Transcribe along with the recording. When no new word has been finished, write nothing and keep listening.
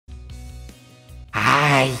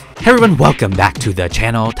Hey everyone, welcome back to the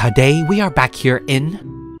channel. Today we are back here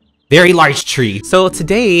in very large tree. So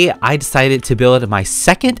today I decided to build my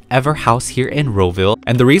second ever house here in RoVille.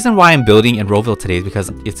 And the reason why I'm building in RoVille today is because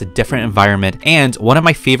it's a different environment. And one of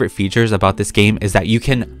my favorite features about this game is that you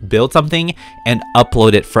can build something and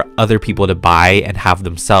upload it for other people to buy and have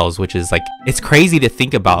themselves, which is like, it's crazy to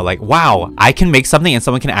think about. Like, wow, I can make something and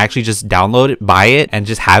someone can actually just download it, buy it, and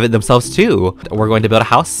just have it themselves too. We're going to build a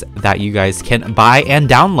house that you guys can buy and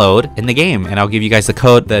download in the game. And I'll give you guys the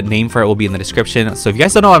code. The name for it will be in the description. So if you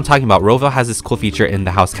guys don't know what I'm talking about, RoVille has this cool feature in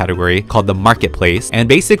the house category called the marketplace, and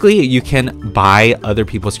basically you can buy other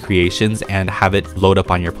people's creations and have it load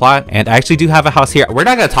up on your plot. And I actually do have a house here. We're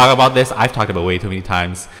not going to talk about this. I've talked about it way too many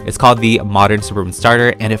times. It's called the Modern Suburban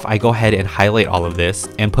Starter, and if I go ahead and highlight all of this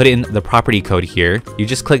and put in the property code here, you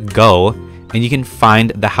just click go and you can find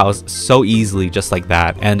the house so easily, just like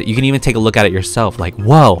that. And you can even take a look at it yourself, like,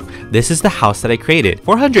 whoa, this is the house that I created.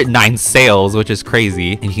 409 sales, which is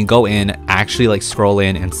crazy. And you can go in, actually like scroll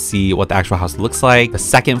in and see what the actual house looks like. The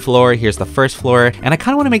second floor, here's the first floor. And I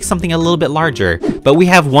kind of want to make something a little bit larger, but we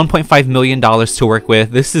have $1.5 million to work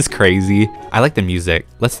with. This is crazy. I like the music.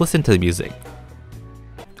 Let's listen to the music.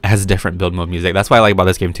 It has different build mode music. That's what I like about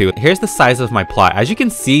this game too. Here's the size of my plot. As you can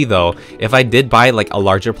see though, if I did buy like a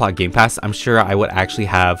larger plot game pass, I'm sure I would actually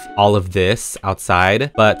have all of this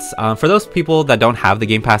outside. But for those people that don't have the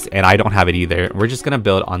game pass, and I don't have it either, we're just gonna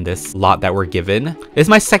build on this lot that we're given. This is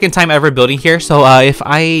my second time ever building here, so if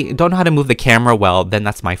I don't know how to move the camera well, then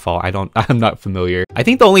that's my fault. I'm not familiar. I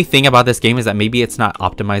think the only thing about this game is that maybe it's not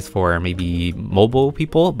optimized for maybe mobile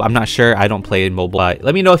people, but I'm not sure. I don't play mobile.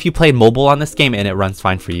 Let me know if you played mobile on this game and it runs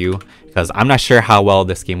fine for you, because I'm not sure how well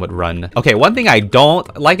this game would run. Okay, one thing I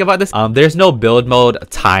don't like about this, there's no build mode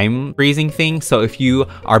time freezing thing. So if you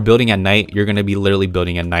are building at night, you're gonna be literally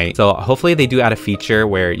building at night. So hopefully they do add a feature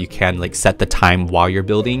where you can like set the time while you're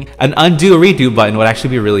building. An undo redo button would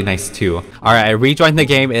actually be really nice too. All right, I rejoined the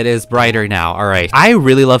game. It is brighter now. All right, I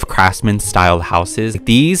really love Craftsman style houses.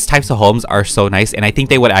 These types of homes are so nice, and I think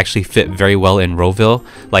they would actually fit very well in RoVille.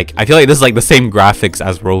 Like, I feel like this is like the same graphics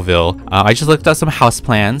as RoVille. I just looked at some house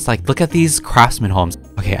plans. Like, look at these Craftsman homes.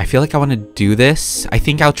 Okay, I feel like I want to do this. I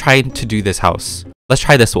think I'll try to do this house. Let's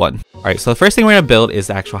try this one. All right, so the first thing we're gonna build is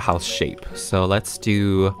the actual house shape. So let's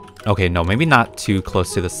do, okay, no, maybe not too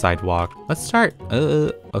close to the sidewalk. Let's start,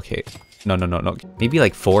 okay. No. Maybe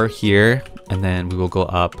like 4 here, and then we will go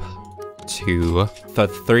up to the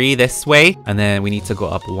 3 this way, and then we need to go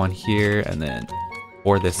up 1 here, and then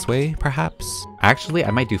 4 this way, perhaps. Actually,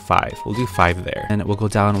 I might do 5. We'll do 5 there. And we'll go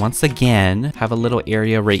down once again, have a little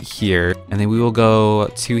area right here. And then we will go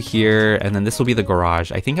 2 here, and then this will be the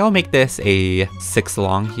garage. I think I'll make this a 6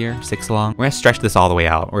 long here, 6 long. We're gonna stretch this all the way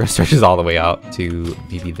out. We're gonna stretch this all the way out to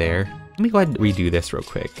maybe there. Let me go ahead and redo this real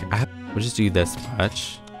quick. We'll just do this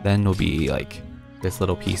much. Then it'll be like this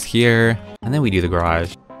little piece here. And then we do the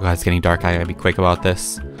garage. Oh, it's getting dark. I gotta be quick about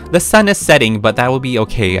this. The sun is setting, but that will be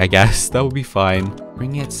okay, I guess. That will be fine.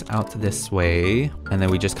 Bring it out this way, and then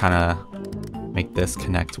we just kind of make this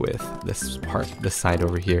connect with this part, this side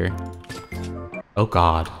over here. Oh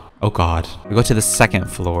god. Oh god. We go to the second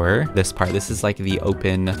floor. This part, this is like the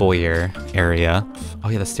open foyer area. Oh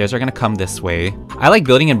yeah, the stairs are gonna come this way. I like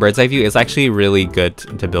building in bird's eye view. It's actually really good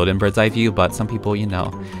to build in bird's eye view, but some people, you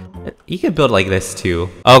know, you could build like this too.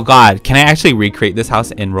 Oh god, can I actually recreate this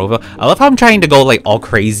house in RoVille? I love how I'm trying to go like all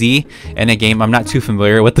crazy in a game I'm not too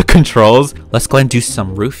familiar with the controls. Let's go ahead and do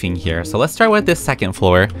some roofing here. So let's start with this second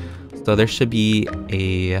floor. So there should be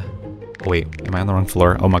a, oh wait, am I on the wrong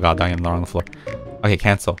floor? Oh my god, I am on the wrong floor. Okay,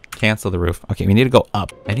 cancel the roof. Okay, we need to go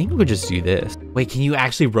up. I think we could just do this. Wait, can you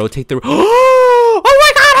actually rotate the roof? Oh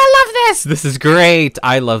my god, I love this! This is great.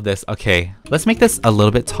 I love this. Okay, let's make this a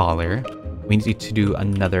little bit taller. We need to do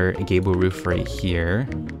another gable roof right here.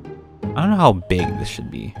 I don't know how big this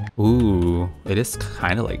should be. Ooh, it is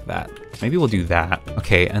kind of like that. Maybe we'll do that.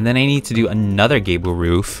 Okay, and then I need to do another gable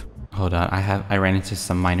roof. Hold on, I ran into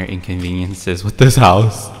some minor inconveniences with this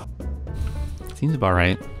house. Seems about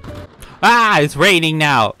right. Ah, it's raining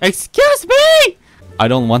now. Excuse me! I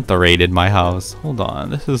don't want the rain in my house. Hold on,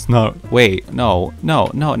 this is not, wait, no,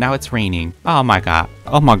 now it's raining. Oh my god,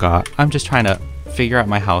 I'm just trying to figure out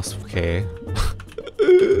my house. Okay.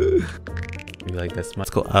 Maybe like this.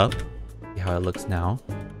 Let's go up. See how it looks now.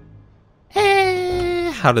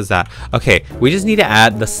 How does that? Okay, we just need to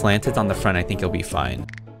add the slanted on the front. I think it'll be fine.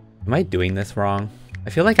 Am I doing this wrong? I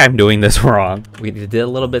feel like I'm doing this wrong. We did a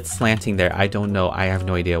little bit slanting there. I don't know. I have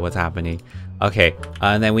no idea what's happening. Okay,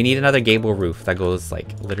 and then we need another gable roof that goes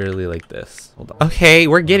like literally like this. Hold on. Okay,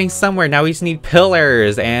 we're getting somewhere. Now we just need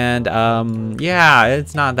pillars, and yeah,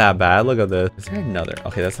 it's not that bad. Look at this. Is there another?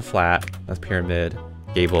 Okay, that's a flat. That's pyramid.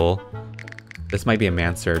 gable. This might be a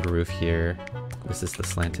mansard roof here. This is the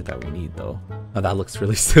slanted that we need though. Oh, that looks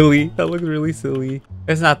really silly. That looks really silly.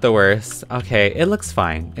 It's not the worst. Okay, it looks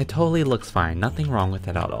fine. It totally looks fine. Nothing wrong with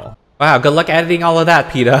it at all. Wow, good luck editing all of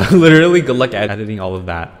that, Peetah. Literally, good luck editing all of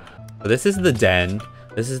that. So this is the den.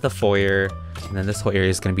 This is the foyer. And then this whole area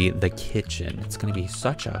is going to be the kitchen. It's going to be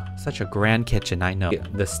such a grand kitchen, I know.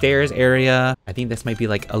 The stairs area. I think this might be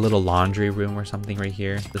like a little laundry room or something right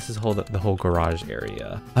here. This is the whole garage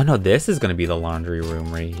area. Oh no, this is going to be the laundry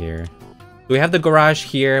room right here. We have the garage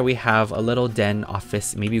here. We have a little den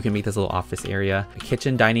office. Maybe you can make this little office area. A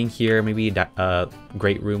kitchen, dining here. Maybe a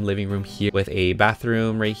great room, living room here with a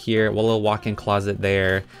bathroom right here. A little walk-in closet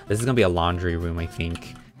there. This is going to be a laundry room, I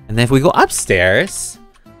think. And then if we go upstairs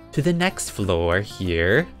to the next floor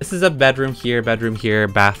here, this is a bedroom here,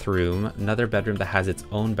 bathroom, another bedroom that has its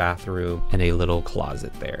own bathroom and a little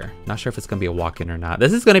closet there. Not sure if it's gonna be a walk-in or not.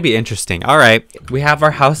 This is gonna be interesting. All right, we have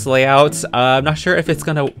our house layout. I'm not sure if it's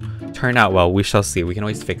gonna turn out well. We shall see. We can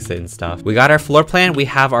always fix it and stuff. We got our floor plan. We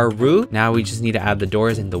have our roof. Now we just need to add the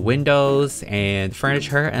doors and the windows and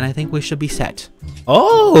furniture, and I think we should be set.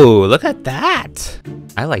 Oh, look at that.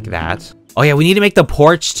 I like that. Oh yeah, we need to make the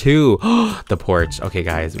porch too. The porch. Okay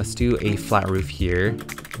guys, let's do a flat roof here.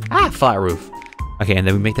 Flat roof. Okay, and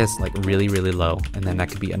then we make this like really low, and then that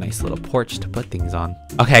could be a nice little porch to put things on.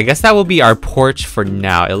 Okay, I guess that will be our porch for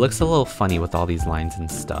now. It looks a little funny with all these lines and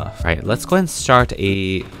stuff. All right, let's go ahead and start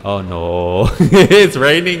a... Oh no, it's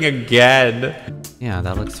raining again. Yeah,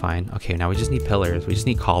 that looks fine. Okay, now we just need pillars. We just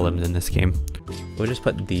need columns in this game. We'll just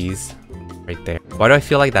put these right there. Why do I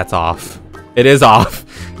feel like that's off? It is off.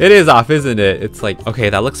 It is off, isn't it? It's like, okay,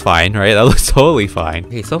 that looks fine, right? That looks totally fine.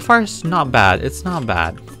 Okay, so far it's not bad. It's not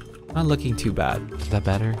bad. Not looking too bad. Is that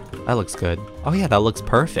better? That looks good. Oh yeah, that looks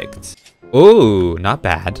perfect. Oh, not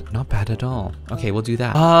bad. Not bad at all. Okay, we'll do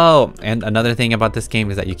that. Oh, and another thing about this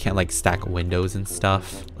game is that you can't like stack windows and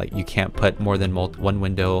stuff. Like you can't put more than one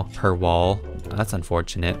window per wall. That's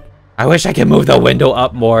unfortunate. I wish I could move the window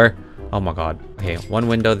up more. Oh my god. Okay, one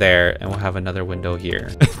window there, and we'll have another window here.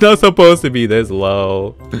 It's not supposed to be this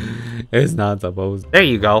low. It's not supposed. There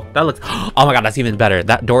you go. That looks... Oh my god, that's even better.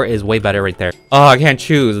 That door is way better right there. Oh, I can't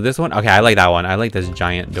choose. This one? Okay, I like that one. I like this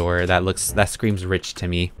giant door. That screams rich to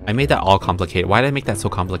me. I made that all complicated. Why did I make that so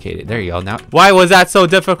complicated? There you go. Now, why was that so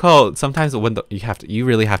difficult? Sometimes the window, you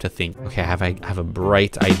really have to think. Okay, I have a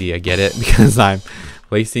bright idea. Get it? Because I'm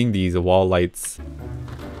placing these wall lights.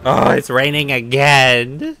 Oh, it's raining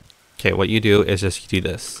again. Okay, what you do is just do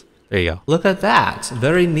this. There you go. Look at that.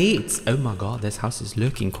 Very neat. Oh my god, this house is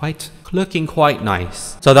looking quite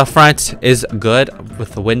nice. So the front is good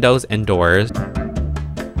with the windows and doors.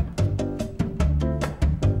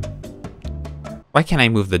 Why can't I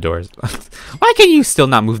move the doors? Why can you still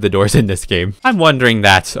not move the doors in this game? I'm wondering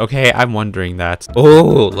that, okay? I'm wondering that.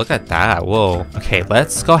 Oh, look at that. Whoa. Okay,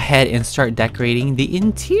 let's go ahead and start decorating the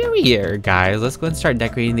interior, guys. Let's go and start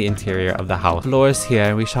decorating the interior of the house. Floors here,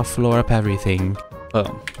 and we shall floor up everything.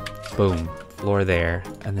 Boom. Boom. Floor there.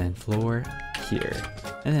 And then floor here.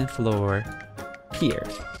 And then floor here.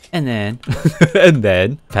 And then, and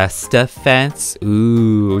then Festa fence.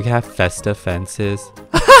 Ooh, we have Festa fences.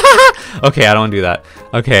 Okay, I don't want to do that.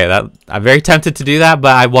 Okay, I'm very tempted to do that,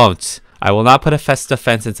 but I won't. I will not put a Festa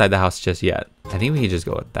fence inside the house just yet. I think we can just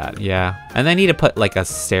go with that. Yeah. And I need to put like a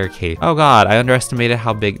staircase. Oh god, I underestimated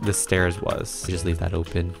how big the stairs was. Just leave that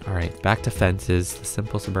open. All right, back to fences. The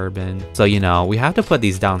simple suburban. So, you know, we have to put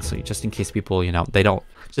these down so just in case people, you know,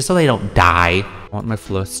 just so they don't die. I want my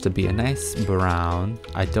floors to be a nice brown.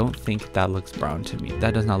 I don't think that looks brown to me.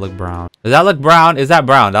 That does not look brown. Does that look brown? Is that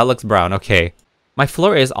brown? That looks brown. Okay. My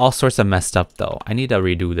floor is all sorts of messed up though. I need to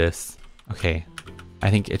redo this. Okay. I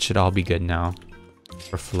think it should all be good now.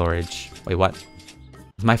 For floorage. Wait, what?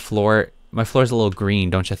 My floor's a little green,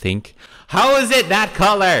 don't you think? How is it that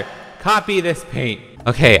color? Copy this paint.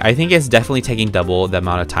 Okay, I think it's definitely taking double the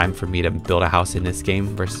amount of time for me to build a house in this game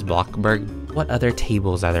versus Bloxburg. What other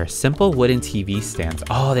tables are there? Simple wooden TV stands.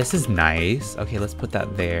 Oh, this is nice. Okay, let's put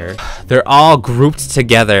that there. They're all grouped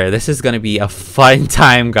together. This is gonna be a fun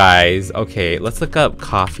time, guys. Okay, let's look up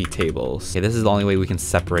coffee tables. Okay, this is the only way we can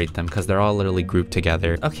separate them because they're all literally grouped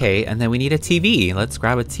together. Okay, and then we need a TV. Let's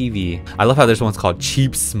grab a TV. I love how there's one's called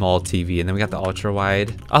cheap small TV, and then we got the ultra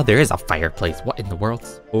wide. Oh, there is a fireplace. What in the world?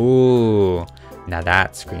 Ooh. Now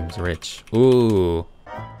that screams rich. Ooh.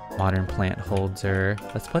 Modern plant holder.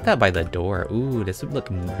 Let's put that by the door. Ooh, this would look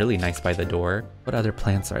really nice by the door. What other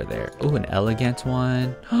plants are there? Ooh, an elegant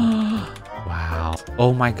one. Wow.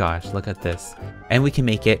 Oh my gosh, look at this. And we can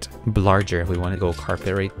make it larger if we want to go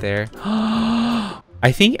carpet right there.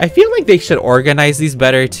 I feel like they should organize these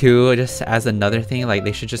better too, just as another thing. Like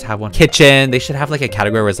they should just have one kitchen. They should have like a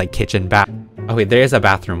category where it's like kitchen, bath. Oh wait, there is a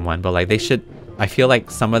bathroom one, but like they should, I feel like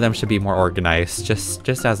some of them should be more organized,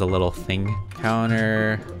 just as a little thing.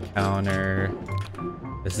 Counter.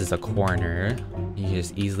 This is a corner. You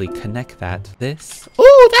just easily connect that to this.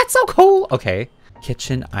 Oh, that's so cool. Okay.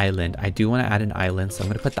 Kitchen island. I do want to add an island, so I'm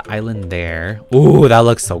gonna put the island there. Ooh, that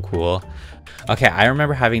looks so cool. Okay, I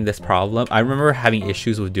remember having this problem. I remember having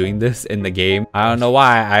issues with doing this in the game. I don't know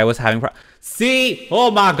why I was having See?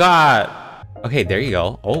 Oh my god. Okay, there you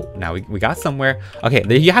go. Oh, now we got somewhere. Okay,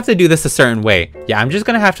 you have to do this a certain way. Yeah, I'm just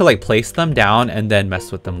gonna have to like place them down and then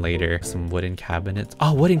mess with them later. Some wooden cabinets.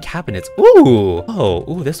 Oh, wooden cabinets. Ooh. Oh,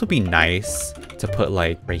 ooh, this would be nice to put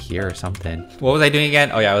like right here or something. What was I doing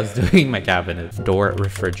again? Oh yeah, I was doing my cabinets. Door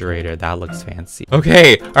refrigerator. That looks fancy.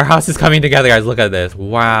 Okay, our house is coming together, guys. Look at this.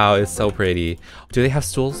 Wow, it's so pretty. Do they have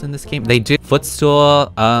stools in this game? They do.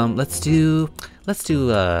 Footstool. Let's do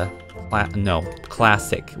no,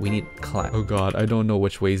 classic. We need oh god, I don't know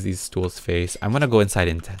which ways these stools face. I'm gonna go inside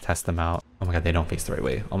and test them out. Oh my god, they don't face the right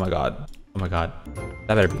way. Oh my god. Oh my god.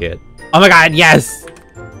 That better be it. Oh my god, yes!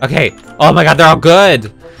 Okay. Oh my god, they're all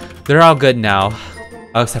good. They're all good now.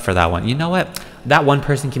 Oh, except for that one. You know what? That one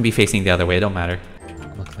person can be facing the other way. It don't matter.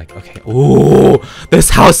 Look like, okay. Ooh, this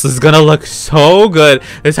house is gonna look so good.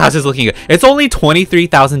 This house is looking good. It's only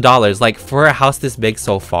 $23,000. Like for a house this big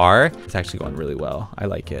so far, it's actually going really well. I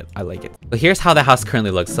like it. I like it. But here's how the house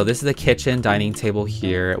currently looks. So this is the kitchen, dining table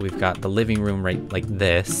here. We've got the living room right like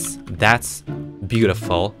this. That's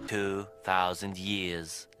beautiful. 2,000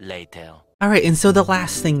 years later. All right, and so the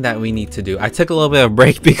last thing that we need to do, I took a little bit of a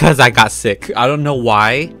break because I got sick. I don't know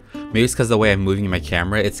why. Maybe it's because the way I'm moving my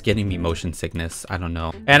camera, it's getting me motion sickness. I don't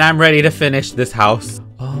know. And I'm ready to finish this house.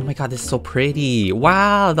 Oh my god, this is so pretty.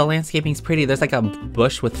 Wow, the landscaping's pretty. There's like a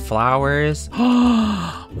bush with flowers.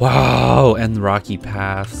 Wow, and rocky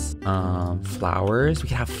paths. Flowers. We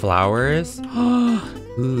can have flowers.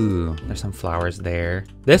 Ooh, there's some flowers there.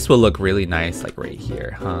 This will look really nice, like right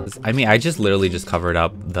here, huh? I mean, I just literally just covered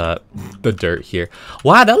up the dirt here.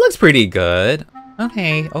 Wow, that looks pretty good.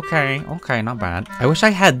 Okay, not bad. I wish I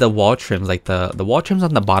had the wall trims, like the wall trims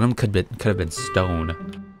on the bottom could have been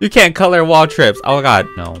stone. You can't color wall trims. Oh god,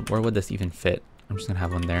 no. Where would this even fit? I'm just gonna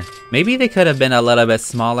have one there. Maybe they could have been a little bit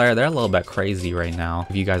smaller. They're a little bit crazy right now.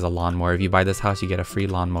 Give you guys a lawnmower. If you buy this house, you get a free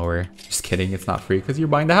lawnmower. Just kidding, it's not free because you're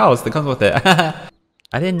buying the house that comes with it.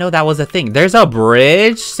 I didn't know that was a thing. There's a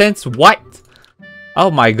bridge? Since what? Oh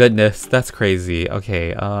my goodness, that's crazy.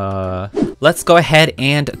 Okay, let's go ahead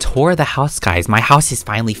and tour the house, guys. My house is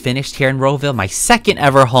finally finished here in RoVille, my second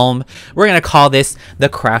ever home. We're gonna call this the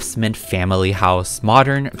Craftsman family house.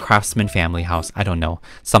 Modern Craftsman family house. I don't know,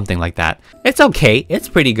 something like that. It's okay, it's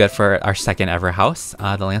pretty good for our second ever house.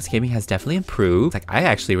 The landscaping has definitely improved. Like, I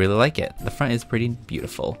actually really like it. The front is pretty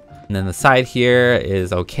beautiful. And then the side here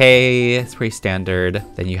is okay. It's pretty standard.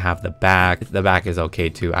 Then you have the back. The back is okay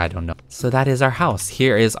too. I don't know. So that is our house.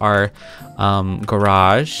 Here is our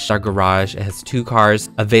garage. Our garage, it has 2 cars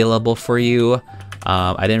available for you.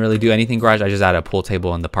 I didn't really do anything garage. I just added a pool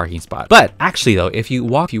table in the parking spot. But actually though, if you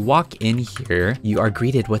walk in here, you are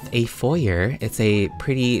greeted with a foyer. It's a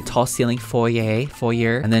pretty tall ceiling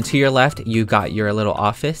foyer. And then to your left, you got your little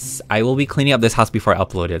office. I will be cleaning up this house before I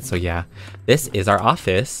upload it. So yeah, this is our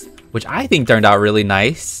office, which I think turned out really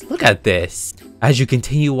nice. Look at this. As you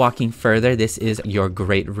continue walking further, this is your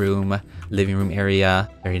great room, living room area.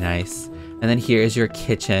 Very nice. And then here is your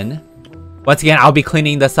kitchen. Once again, I'll be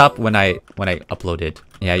cleaning this up when I upload it.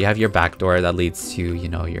 Yeah, you have your back door that leads to, you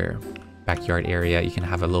know, your backyard area. You can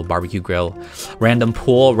have a little barbecue grill, random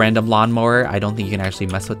pool, random lawnmower. I don't think you can actually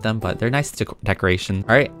mess with them, but they're nice decoration.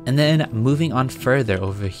 All right, and then moving on further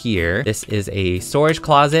over here, this is a storage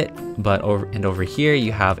closet, but over here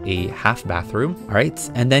you have a half bathroom. All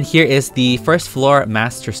right, and then here is the first floor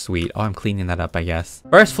master suite. Oh, I'm cleaning that up, I guess.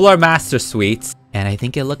 First floor master suite. And I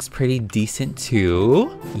think it looks pretty decent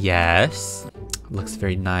too. Yes. Looks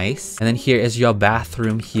very nice. And then here is your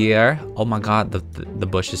bathroom here. Oh my god, the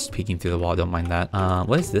bush is peeking through the wall. Don't mind that.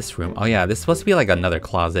 What is this room? Oh yeah, this is supposed to be like another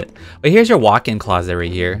closet. But here's your walk-in closet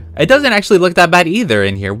right here. It doesn't actually look that bad either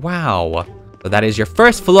in here. Wow. So that is your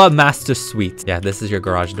first floor master suite. Yeah, this is your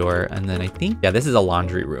garage door. And then I think, yeah, this is a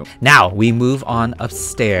laundry room. Now we move on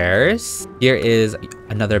upstairs. Here is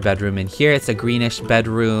another bedroom in here. It's a greenish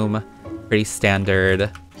bedroom. Pretty standard.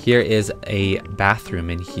 Here is a bathroom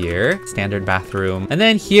in here, standard bathroom. And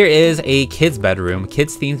then here is a kid's bedroom,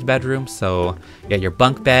 kids themed bedroom. So you got your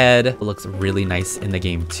bunk bed. It looks really nice in the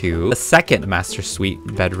game too. The second master suite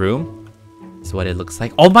bedroom is what it looks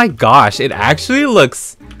like. Oh my gosh, it actually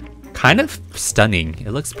looks kind of stunning. It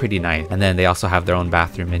looks pretty nice. And then they also have their own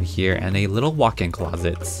bathroom in here and a little walk-in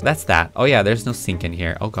closet. So that's that. Oh yeah, there's no sink in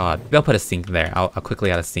here. Oh god. Maybe I'll put a sink there. I'll quickly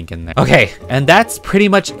add a sink in there. Okay, and that's pretty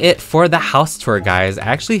much it for the house tour, guys. I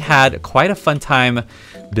actually had quite a fun time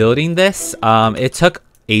building this. It took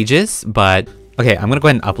ages, but okay, I'm gonna go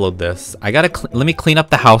ahead and upload this. I gotta let me clean up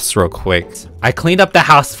the house real quick. I cleaned up the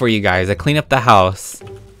house for you guys. I cleaned up the house.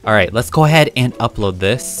 All right, let's go ahead and upload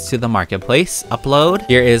this to the marketplace. Upload.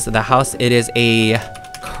 Here is the house. It is a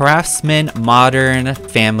Craftsman modern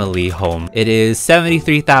family home. It is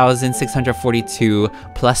 73,642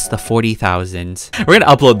 plus the 40,000. We're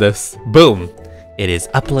gonna upload this. Boom. It is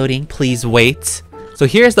uploading. Please wait. So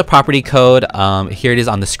here's the property code. Here it is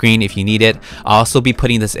on the screen if you need it. I'll also be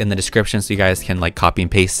putting this in the description so you guys can like copy and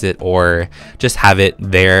paste it or just have it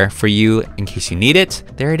there for you in case you need it.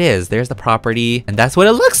 There it is. There's the property. And that's what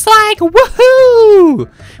it looks like. Woohoo!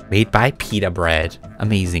 Made by PeetahBread.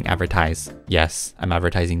 Amazing. Advertise. Yes, I'm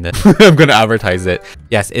advertising this. I'm gonna advertise it.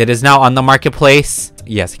 Yes, it is now on the marketplace.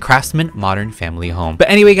 Yes, Craftsman modern family home. But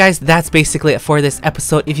anyway, guys, that's basically it for this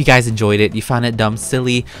episode. If you guys enjoyed it, you found it dumb,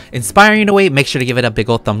 silly, inspiring in a way, make sure to give it a big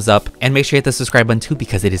old thumbs up and make sure you hit the subscribe button too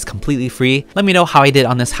because it is completely free. Let me know how I did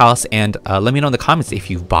on this house and let me know in the comments if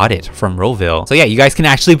you've bought it from RoVille. So yeah, you guys can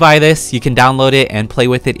actually buy this. You can download it and play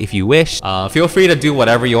with it if you wish. Feel free to do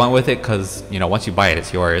whatever you want with it because, you know, once you buy it,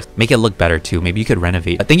 it's yours. Make it look better too. Maybe you could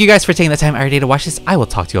renovate. But thank you guys for taking the time every day to watch this. I will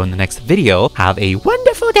talk to you in the next video. Have a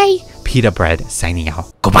wonderful day. PeetahBread signing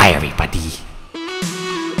out. Goodbye, everybody.